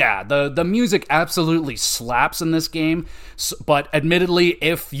 Yeah, the music absolutely slaps in this game, but admittedly,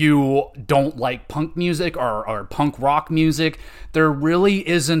 if you don't like punk music or punk rock music, there really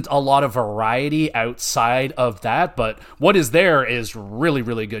isn't a lot of variety outside of that, but what is there is really,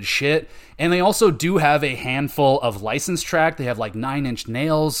 really good shit. And they also do have a handful of licensed track. They have like 9 Inch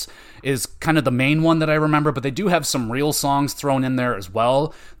Nails is kind of the main one that I remember, but they do have some real songs thrown in there as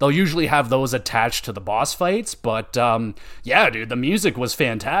well. They'll usually have those attached to the boss fights, but yeah, dude, the music was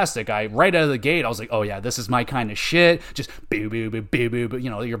fantastic. Right out of the gate, I was like, oh yeah, this is my kind of shit. Just boo boo boo boo boo boo. You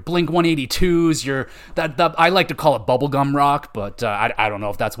know, your Blink 182s, your that I like to call it bubblegum rock, but I don't know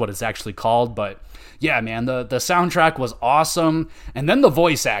if that's what it's actually called, but yeah, man, the soundtrack was awesome, and then the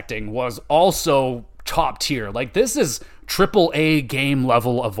voice acting was also top tier. Like, this is AAA game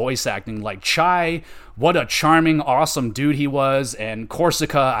level of voice acting. Like, Chai, what a charming, awesome dude he was, and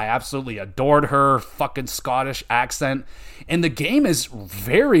Corsica, I absolutely adored her fucking Scottish accent. And the game is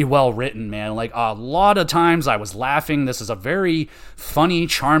very well written, man. Like, a lot of times I was laughing. This is a very funny,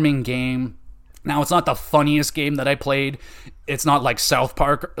 charming game. Now, it's not the funniest game that I played. It's not like South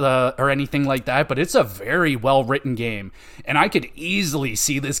Park or anything like that, but it's a very well-written game. And I could easily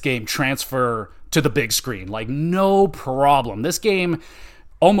see this game transfer to the big screen. Like, no problem. This game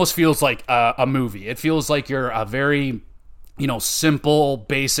almost feels like a movie. It feels like you're a very, simple,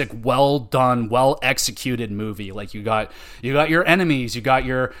 basic, well done, well executed movie. Like, you got your enemies, you got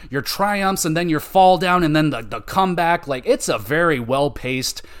your triumphs, and then your fall down, and then the comeback. Like, it's a very well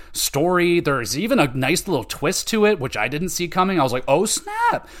paced story. There's even a nice little twist to it, which I didn't see coming. I was like, oh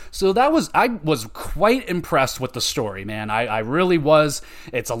snap. So I was quite impressed with the story, man. I really was.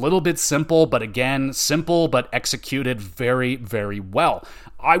 It's a little bit simple, but again, simple but executed very, very well.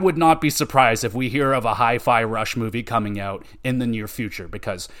 I would not be surprised if we hear of a Hi-Fi Rush movie coming out in the near future,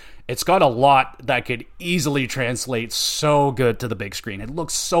 because it's got a lot that could easily translate so good to the big screen. It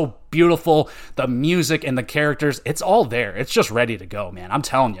looks so beautiful. The music and the characters, it's all there. It's just ready to go, man. I'm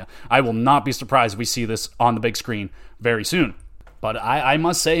telling you, I will not be surprised if we see this on the big screen very soon. But I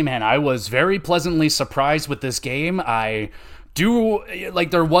must say, man, I was very pleasantly surprised with this game.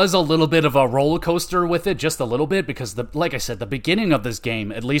 There was a little bit of a roller coaster with it, just a little bit, because like I said, the beginning of this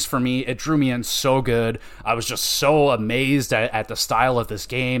game, at least for me, it drew me in so good. I was just so amazed at the style of this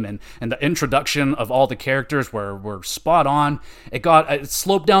game, and the introduction of all the characters were spot on. It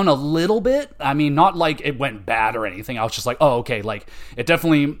sloped down a little bit. I mean, not like it went bad or anything. I was just like, oh, okay, like it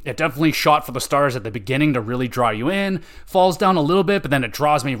definitely shot for the stars at the beginning to really draw you in. Falls down a little bit, but then it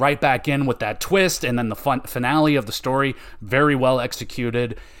draws me right back in with that twist, and then the finale of the story, very well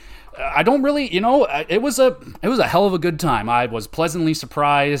executed. I don't really, it was a hell of a good time. I was pleasantly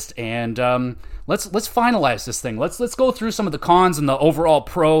surprised, and let's finalize this thing. Let's go through some of the cons and the overall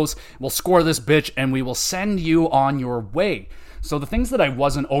pros. We'll score this bitch, and we will send you on your way. So the things that I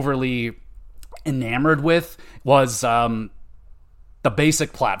wasn't overly enamored with was the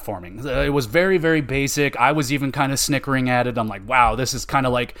basic platforming. It was very, very basic. I was even kind of snickering at it. I'm like, wow, this is kind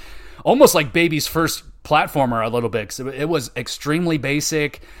of like almost like baby's first platformer a little bit. So it was extremely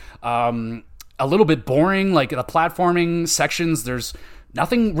basic, a little bit boring. Like, the platforming sections, there's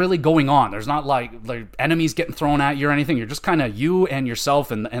nothing really going on. There's not like enemies getting thrown at you or anything. You're just kind of you and yourself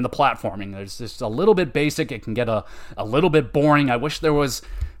and the platforming. There's just a little bit basic. It can get a little bit boring. I wish there was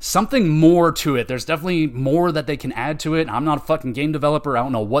something more to it. There's definitely more that they can add to it. I'm not a fucking game developer. I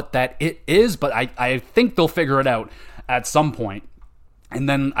don't know what that it is, but I think they'll figure it out at some point. And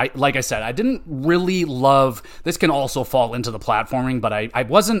then, like I said, I didn't really love, this can also fall into the platforming, but I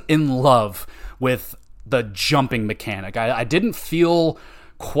wasn't in love with the jumping mechanic. I didn't feel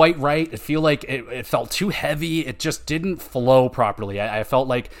quite right. I feel like it felt too heavy. It just didn't flow properly. I felt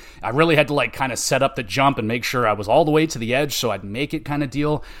like I really had to kind of set up the jump and make sure I was all the way to the edge so I'd make it kind of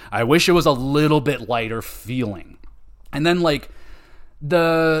deal. I wish it was a little bit lighter feeling. And then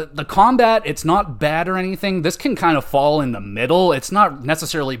The combat, it's not bad or anything. This can kind of fall in the middle. It's not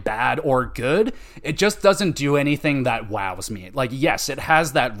necessarily bad or good. It just doesn't do anything that wows me. Like, yes, it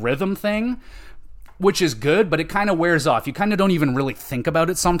has that rhythm thing, which is good, but it kind of wears off. You kind of don't even really think about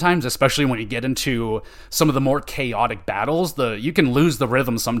it sometimes, especially when you get into some of the more chaotic battles. You can lose the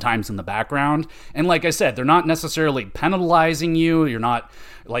rhythm sometimes in the background. And like I said, they're not necessarily penalizing you. You're not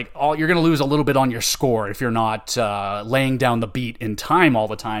like you're going to lose a little bit on your score if you're not laying down the beat in time all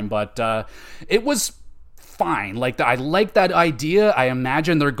the time. But it was fine. Like, I like that idea. I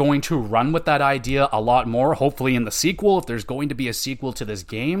imagine they're going to run with that idea a lot more, hopefully in the sequel. If there's going to be a sequel to this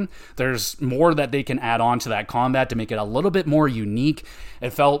game, there's more that they can add on to that combat to make it a little bit more unique.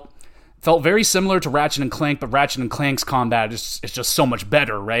 It felt very similar to Ratchet and Clank, but Ratchet and Clank's combat is just so much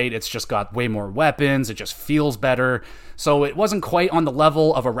better, right? It's just got way more weapons. It just feels better. So it wasn't quite on the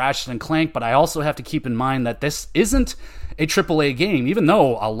level of a Ratchet and Clank, but I also have to keep in mind that this isn't a AAA game, even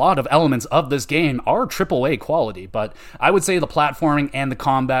though a lot of elements of this game are AAA quality. But I would say the platforming and the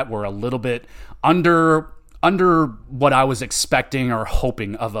combat were a little bit under what I was expecting or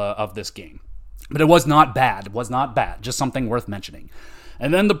hoping of this game. But it was not bad. It was not bad. Just something worth mentioning.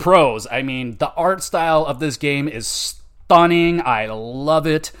 And then the pros. I mean, the art style of this game is stunning. I love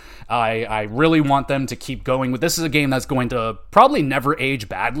it. I really want them to keep going with this. Is a game that's going to probably never age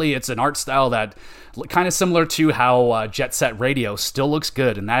badly. It's an art style that kind of similar to how Jet Set Radio still looks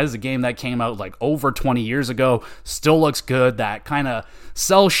good, and that is a game that came out like over 20 years ago, still looks good. That kind of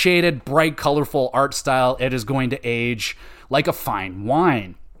cel-shaded, bright, colorful art style, it is going to age like a fine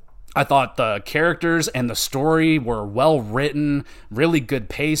wine. I thought the characters and the story were well written, really good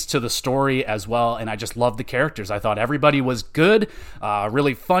pace to the story as well, and I just loved the characters. I thought everybody was good,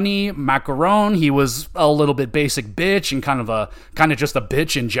 really funny. Macaron, he was a little bit basic bitch and kind of just a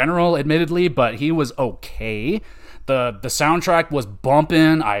bitch in general, admittedly, but he was okay. The soundtrack was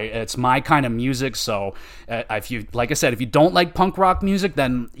bumping. It's my kind of music, so if you, like I said, if you don't like punk rock music,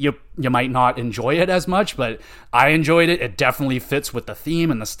 then you might not enjoy it as much, but I enjoyed it. It definitely fits with the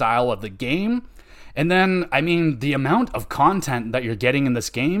theme and the style of the game. And then, I mean, the amount of content that you're getting in this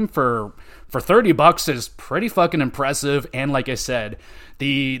game for $30 is pretty fucking impressive. And like I said,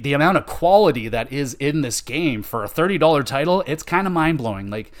 the amount of quality that is in this game for a $30 title, it's kind of mind-blowing.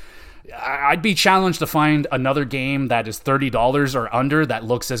 Like, I'd be challenged to find another game that is $30 or under that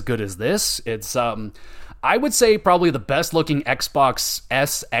looks as good as this. It's, I would say, probably the best looking Xbox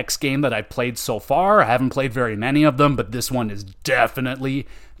S X game that I've played so far. I haven't played very many of them, but this one is definitely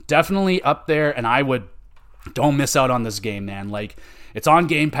up there, and don't miss out on this game, man. Like, it's on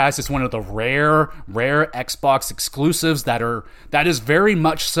Game Pass. It's one of the rare Xbox exclusives that is very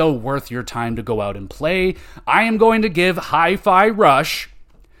much so worth your time to go out and play. I am going to give Hi-Fi Rush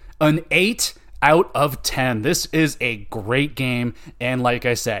an 8 out of 10. This is a great game, and like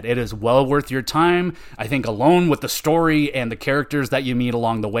I said, it is well worth your time. I think alone with the story and the characters that you meet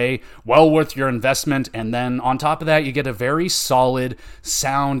along the way, well worth your investment, and then on top of that, you get a very solid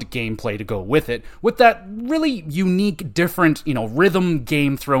sound gameplay to go with it, with that really unique, different, rhythm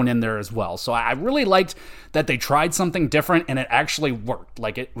game thrown in there as well. So I really liked that they tried something different, and it actually worked.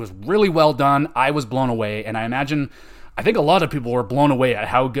 Like, it was really well done. I was blown away, and I think a lot of people were blown away at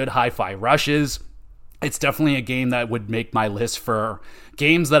how good Hi-Fi Rush is. It's definitely a game that would make my list for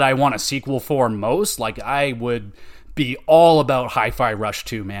games that I want a sequel for most. Like, I would be all about Hi-Fi Rush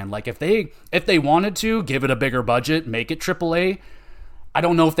 2, man. Like, if they wanted to give it a bigger budget, make it AAA, I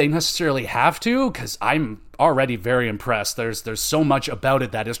don't know if they necessarily have to, because I'm already very impressed. There's so much about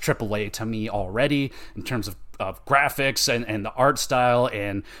it that is AAA to me already, in terms of graphics and the art style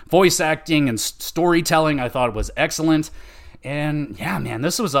and voice acting and storytelling. I thought it was excellent. And yeah, man,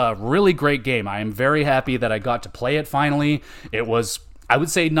 this was a really great game. I am very happy that I got to play it finally. It was, I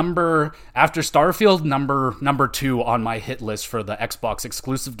would say, after Starfield, number 2 on my hit list for the Xbox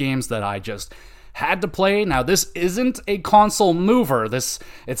exclusive games that I just had to play. Now, this isn't a console mover.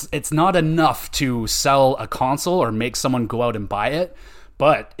 It's not enough to sell a console or make someone go out and buy it.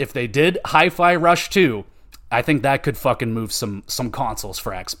 But if they did Hi-Fi Rush 2, I think that could fucking move some consoles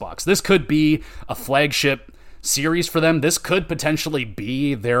for Xbox. This could be a flagship series for them. This could potentially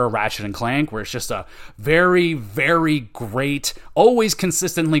be their Ratchet and Clank, where it's just a very, very great, always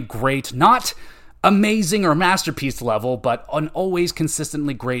consistently great, not amazing or masterpiece level, but an always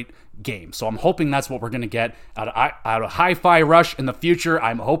consistently great game. So I'm hoping that's what we're going to get out of Hi-Fi Rush in the future.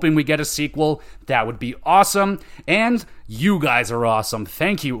 I'm hoping we get a sequel. That would be awesome. And you guys are awesome.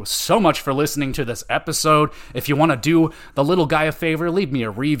 Thank you so much for listening to this episode. If you want to do the little guy a favor, leave me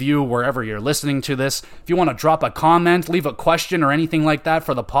a review wherever you're listening to this. If you want to drop a comment, leave a question or anything like that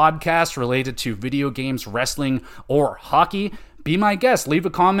for the podcast related to video games, wrestling, or hockey, be my guest. Leave a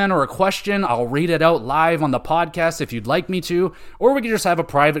comment or a question. I'll read it out live on the podcast if you'd like me to, or we can just have a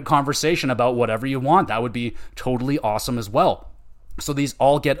private conversation about whatever you want. That would be totally awesome as well. So these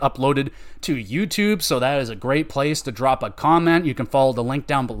all get uploaded to YouTube, so that is a great place to drop a comment. You can follow the link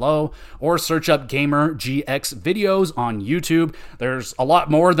down below or search up Gamer GX videos on YouTube. There's a lot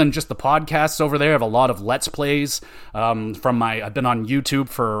more than just the podcasts over there. I have a lot of Let's Plays I've been on YouTube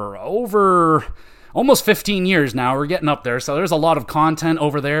for over almost 15 years now. We're getting up there, so there's a lot of content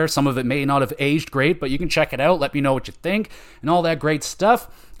over there. Some of it may not have aged great, but you can check it out. Let me know what you think and all that great stuff.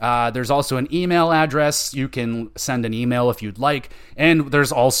 There's also an email address. You can send an email if you'd like. And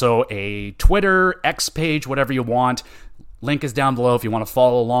there's also a Twitter, X page, whatever you want. Link is down below if you want to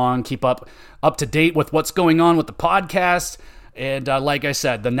follow along, keep up to date with what's going on with the podcast. And like I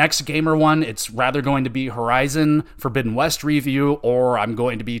said, the next gamer one, it's rather going to be Horizon Forbidden West review, or I'm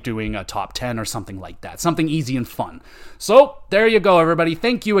going to be doing a top 10 or something like that. Something easy and fun. So there you go, everybody.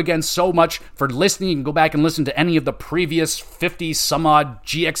 Thank you again so much for listening. You can go back and listen to any of the previous 50 some odd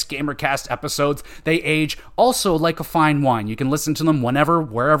GX GamerCast episodes. They age also like a fine wine. You can listen to them whenever,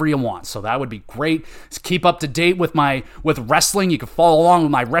 wherever you want. So that would be great. Just keep up to date with wrestling. You can follow along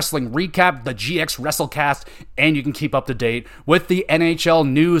with my wrestling recap, the GX WrestleCast, and you can keep up to date with the NHL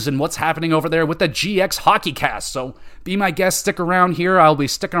news and what's happening over there with the GX HockeyCast. So be my guest, stick around here. I'll be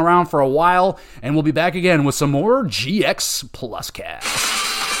sticking around for a while, and we'll be back again with some more GX Plus Cast.